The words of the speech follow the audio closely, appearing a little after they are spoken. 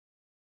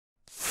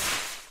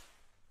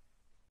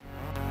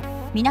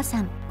皆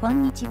さん、こ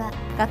んにちは。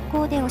学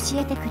校で教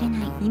えてくれな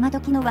い今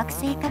時の惑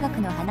星科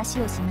学の話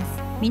をしま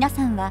す。皆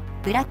さんは、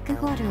ブラック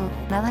ホールを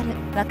回る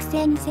惑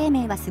星に生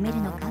命は住める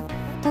のか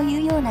とい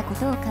うようなこ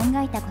とを考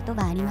えたこと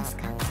はあります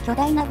か？巨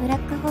大なブラ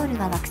ックホール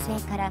は惑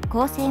星から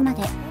恒星ま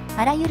で、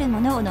あらゆる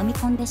ものを飲み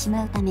込んでし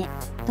まうため、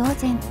当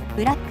然、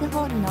ブラック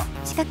ホールの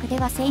近くで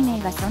は生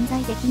命は存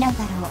在できないだ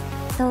ろう、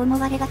と思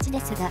われがちで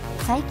すが、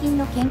最近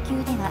の研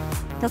究では、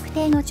特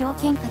定の条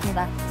件下で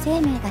は生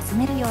命が住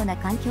めるような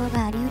環境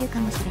がありうるか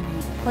もしれない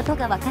こと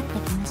が分かって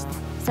きました。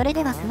それ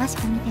では詳し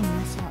く見てみ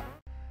ましょう。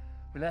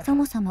そ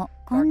もそも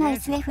こんな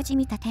SF じ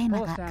みたテー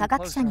マが科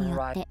学者によ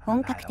って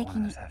本格的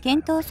に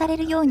検討され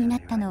るようにな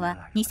ったの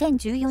は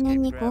2014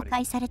年に公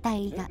開された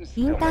映画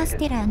インタース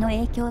テラーの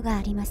影響が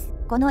あります。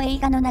この映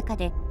画の中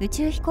で宇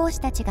宙飛行士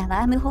たちが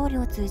ワームホー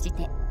ルを通じ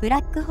てブラ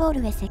ックホー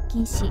ルへ接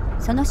近し、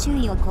その周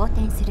囲を公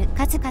転する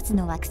数々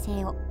の惑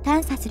星を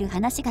探査する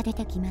話が出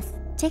てきます。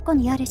チェコ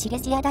にあるシレ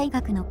ジア大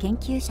学の研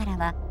究者ら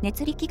は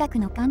熱力学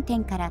の観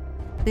点から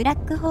ブラ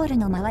ックホール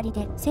の周り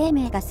で生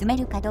命が住め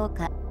るかどう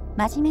か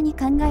真面目に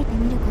考えて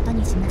みること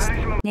にしました。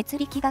熱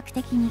力学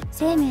的に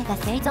生命が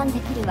生存で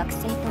きる惑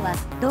星とは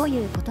どう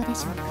いうことで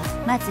しょうか。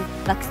まず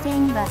惑星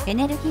にはエ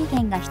ネルギー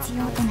源が必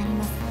要となり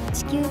ます。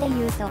地球で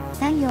いうと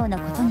太陽の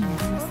ことになり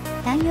ます。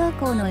太陽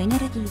光のエネ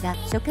ルギーが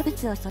植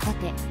物を育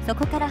て、そ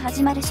こから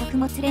始まる食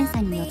物連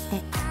鎖によって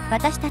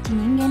私たち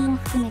人間も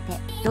含めて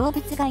動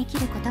物が生き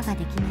ることが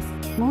できます。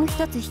もう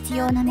一つ必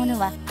要なもの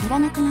はいら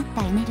なくなっ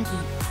たエネルギー、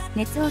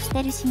熱を捨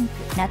てるシンク、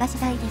流し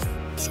台です。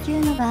地球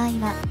の場合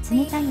は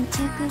冷たい宇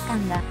宙空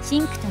間がシ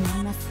ンクとな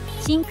ります。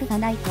シンクが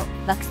ないと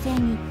惑星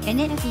にエ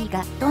ネルギー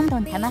がどんど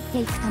ん溜まって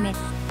いくため、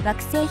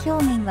惑星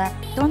表面は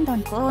どんど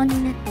ん高温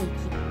になっていき、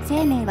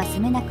生命は住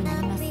めなく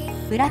なります。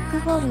ブラック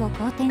ホールを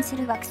公転す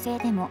る惑星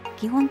でも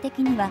基本的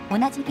には同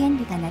じ原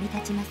理が成り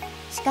立ちます。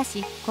しか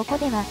しここ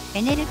では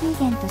エネルギー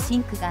源とシ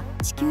ンクが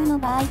地球の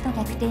場合と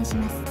逆転し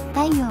ます。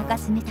太陽が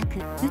冷たく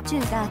宇宙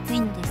が熱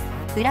いのです。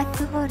ブラッ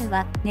クホール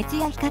は熱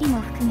や光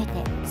も含め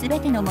て全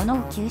てのものを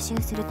吸収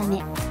するた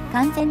め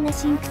完全な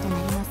シンクとな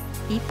ります。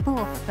一方、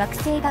惑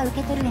星が受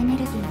け取るエネル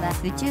ギーは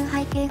宇宙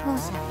背景放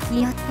射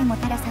によっても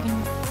たらされ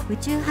ます。宇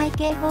宙背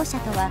景放射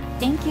とは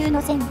電球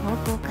の全方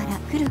向から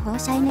来る放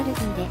射エネルギ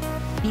ーで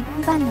ビッ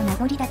グバンの名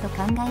残だと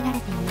考えられ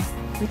ています。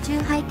宇宙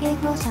背景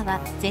放射は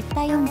絶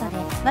対温度で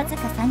わず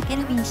か3ケ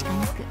ルビンしか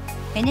なく、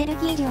エネル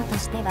ギー量と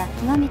しては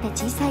極めて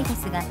小さいで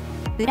すが、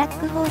ブラッ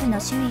クホールの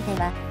周囲で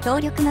は強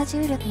力な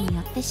重力に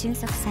よって収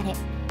束され、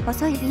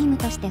細いビーム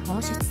として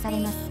放出され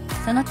ます。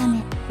そのた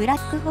め、ブラ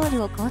ックホー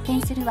ルを公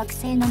転する惑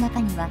星の中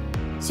には、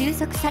収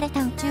束され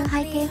た宇宙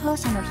背景放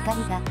射の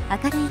光が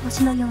明るい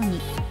星のように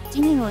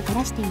地面を照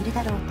らしている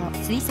だろうと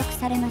推測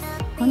されます。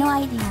このア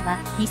イディアは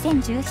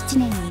2017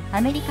年にア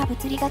メリカ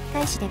物理学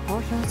会誌で公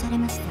表され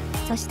ました。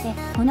そして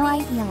このアイ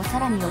ディアをさ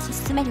らに推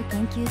し進める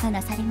研究が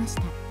なされまし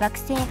た。惑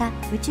星が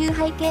宇宙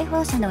背景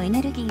放射のエネ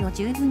ルギーを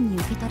十分に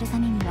受け取るた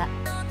めには、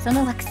そ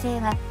の惑星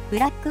はブ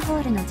ラックホ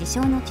ールの事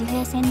象の地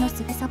平線の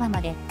すぐそばま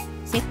で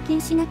接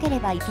近しなけれ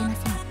ばいけませ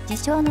ん。事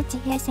象の地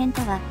平線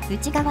とは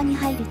内側に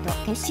入ると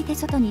決して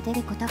外に出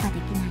ることができな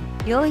い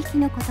領域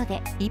のこと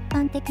で、一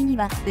般的に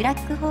はブラ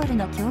ックホール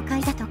の境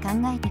界だと考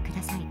えてく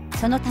ださい。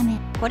そのため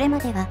これま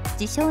では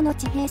事象の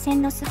地平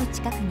線のすぐ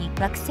近くに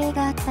惑星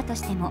があったと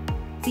しても、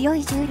強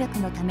い重力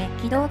のため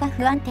軌道が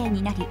不安定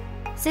になり、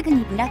すぐ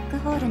にブラック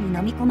ホールに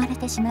飲み込まれ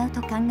てしまう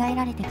と考え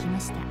られてきま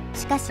した。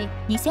しかし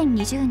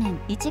2020年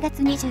1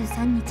月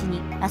23日に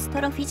アス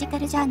トロフィジカ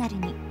ルジャーナル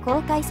に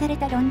公開され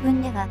た論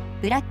文では、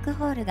ブラック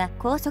ホールが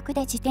高速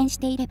で自転し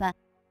ていれば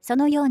そ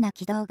のような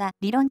軌道が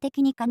理論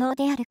的に可能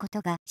であるこ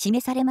とが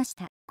示されまし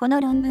た。この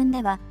論文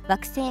では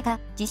惑星が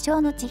事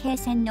象の地平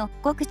線の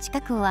ごく近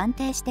くを安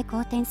定して公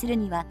転する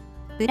には、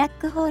ブラッ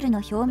クホールの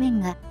表面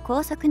が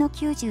高速の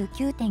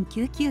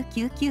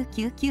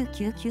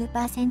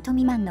 99.9999999%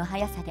 未満の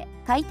速さで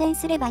回転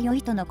すれば良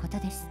いとのこと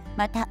です。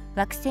また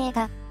惑星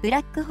がブ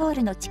ラックホー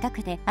ルの近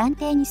くで安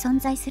定に存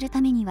在する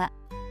ためには、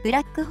ブ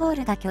ラックホー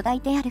ルが巨大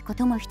であるこ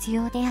とも必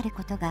要である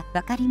ことが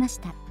分かりまし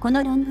た。こ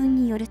の論文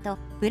によると、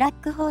ブラッ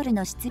クホール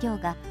の質量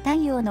が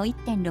太陽の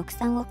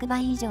 1.63 億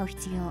倍以上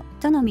必要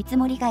との見積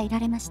もりが得ら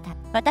れました。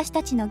私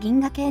たちの銀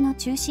河系の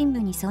中心部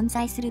に存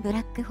在するブ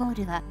ラックホ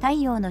ールは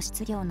太陽の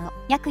質量の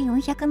約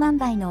400万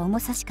倍の重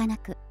さしかな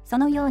く、そ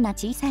のような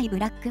小さいブ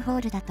ラックホ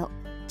ールだと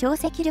潮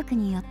汐力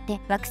によって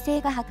惑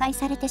星が破壊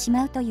されてし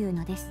まうという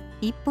のです。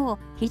一方、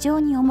非常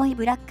に重い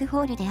ブラック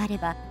ホールであれ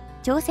ば、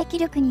潮汐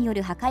力によ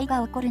る破壊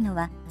が起こるの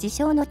は事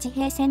象の地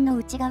平線の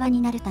内側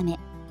になるため、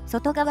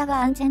外側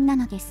が安全な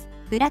のです。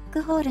ブラッ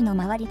クホールの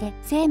周りで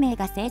生命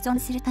が生存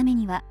するため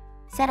には、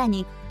さら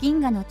に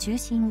銀河の中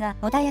心が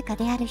穏やか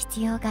である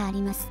必要があ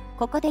ります。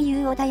ここで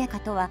いう穏やか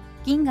とは、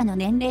銀河の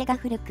年齢が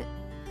古く、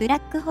ブラッ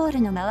クホー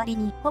ルの周り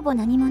にほぼ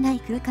何もな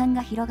い空間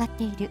が広がっ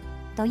ている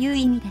という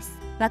意味です。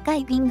若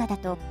い銀河だ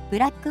とブ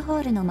ラックホ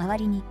ールの周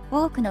りに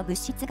多くの物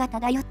質が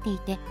漂ってい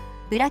て、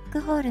ブラッ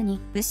クホールに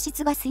物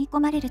質が吸い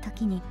込まれると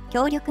きに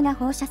強力な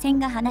放射線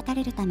が放た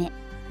れるため、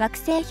惑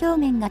星表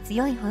面が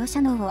強い放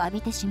射能を浴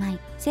びてしまい、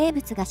生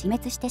物が死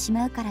滅してし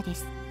まうからで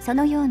す。そ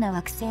のような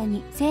惑星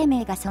に生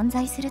命が存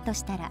在すると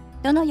したら、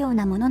どのよう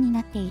なものに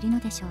なっているの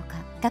でしょうか。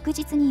確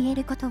実に言え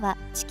ることは、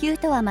地球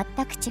とは全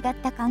く違っ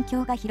た環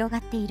境が広が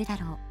っているだ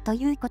ろう、と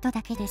いうこと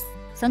だけです。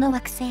その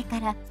惑星か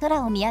ら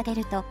空を見上げ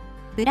ると、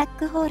ブラッ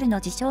クホールの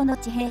事象の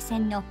地平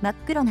線の真っ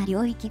黒な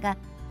領域が、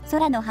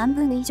空の半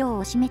分以上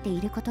を占めてい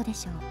ることで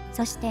しょう。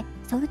そして、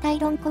相対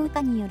論効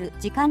果による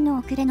時間の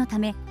遅れのた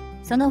め、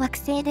その惑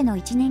星での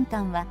1年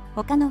間は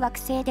他の惑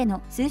星で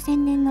の数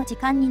千年の時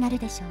間になる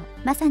でしょう。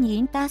まさに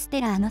インタース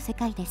テラーの世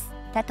界です。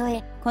たと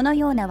えこの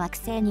ような惑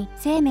星に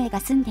生命が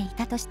住んでい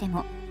たとして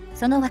も、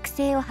その惑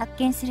星を発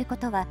見するこ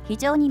とは非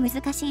常に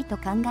難しいと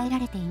考えら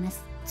れていま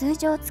す。通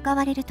常使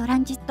われるトラ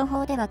ンジット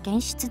法では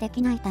検出で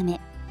きないため、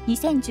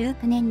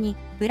2019年に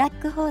ブラ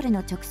ックホールの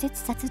直接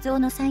撮像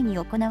の際に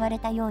行われ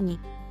たように、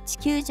地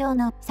球上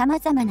の様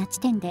々な地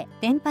点で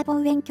電波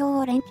望遠鏡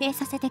を連携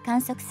させて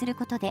観測する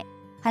ことで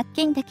発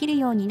見できる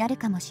ようになる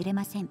かもしれ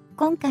ません。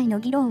今回の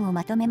議論を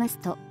まとめます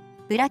と、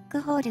ブラッ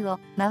クホールを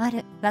回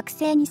る惑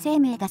星に生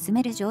命が住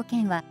める条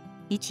件は、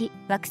1、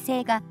惑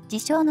星が事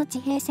象の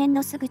地平線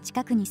のすぐ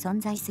近くに存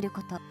在する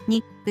こと。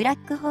2、ブラ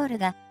ックホール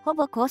がほ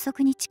ぼ高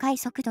速に近い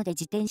速度で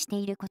自転して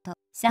いること。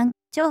3、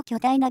超巨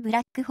大なブ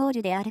ラックホー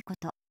ルであるこ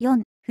と。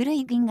4、古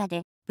い銀河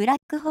でブラッ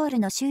クホール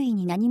の周囲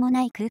に何も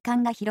ない空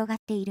間が広がっ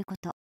ているこ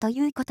と。と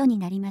いうことに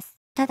なります。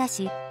ただ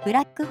し、ブ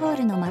ラックホー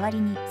ルの周り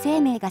に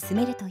生命が住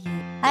めるという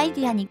アイ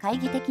ディアに懐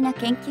疑的な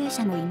研究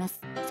者もいま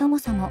す。そも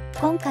そも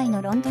今回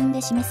の論文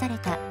で示され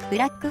たブ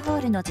ラックホ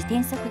ールの自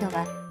転速度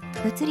は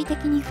物理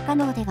的に不可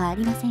能ではあ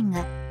りません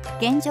が、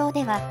現状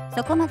では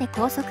そこまで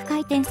高速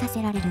回転さ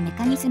せられるメ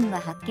カニズムは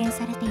発見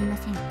されていま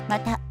せん。ま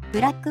た、ブ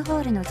ラックホ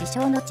ールの事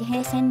象の地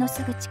平線の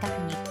すぐ近く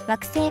に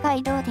惑星が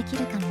移動でき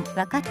るかも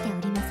分かって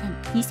おりません。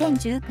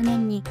2019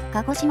年に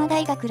鹿児島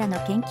大学らの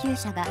研究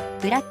者が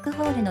ブラック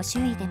ホールの周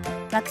囲でも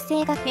惑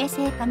星が形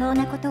成可能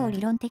なことを理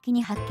論的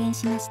に発見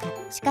しまし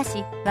た。しか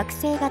し、惑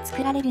星が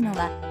作られるの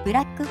はブ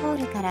ラックホー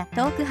ルから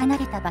遠く離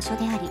れた場所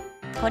であり、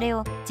これ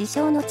を事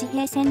象の地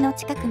平線の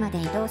近くまで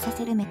移動さ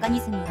せるメカニ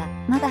ズムは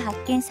まだ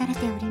発見されて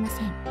おりま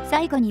せん。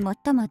最後に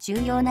最も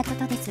重要なこ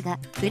とですが、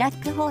ブラ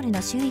ックホール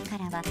の周囲か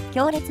らは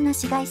強烈な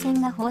紫外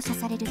線が放射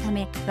されるた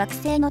め、惑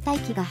星の大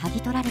気が剥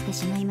ぎ取られて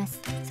しまいま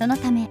す。その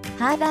ため、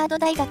ハーバード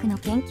大学の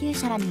研究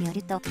者らによ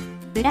ると、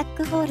ブラッ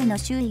クホールの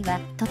周囲は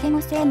とて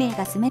も生命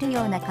が住める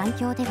ような環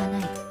境ではな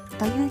い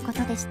というこ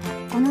とでし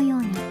た。このよ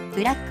うに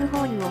ブラック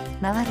ホールを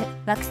回る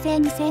惑星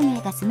に生命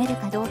が住める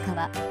かどうか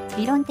は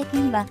理論的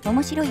には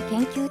面白い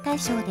研究対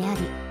象であ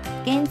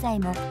り、現在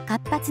も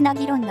活発な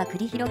議論が繰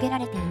り広げら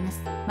れていま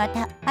す。ま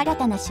た新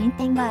たな進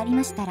展があり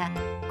ましたら、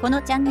こ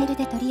のチャンネル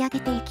で取り上げ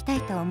ていきた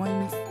いと思い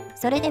ます。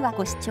それでは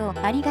ご視聴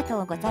ありが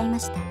とうございま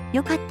した。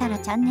よかったら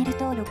チャンネル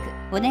登録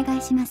お願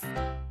いします。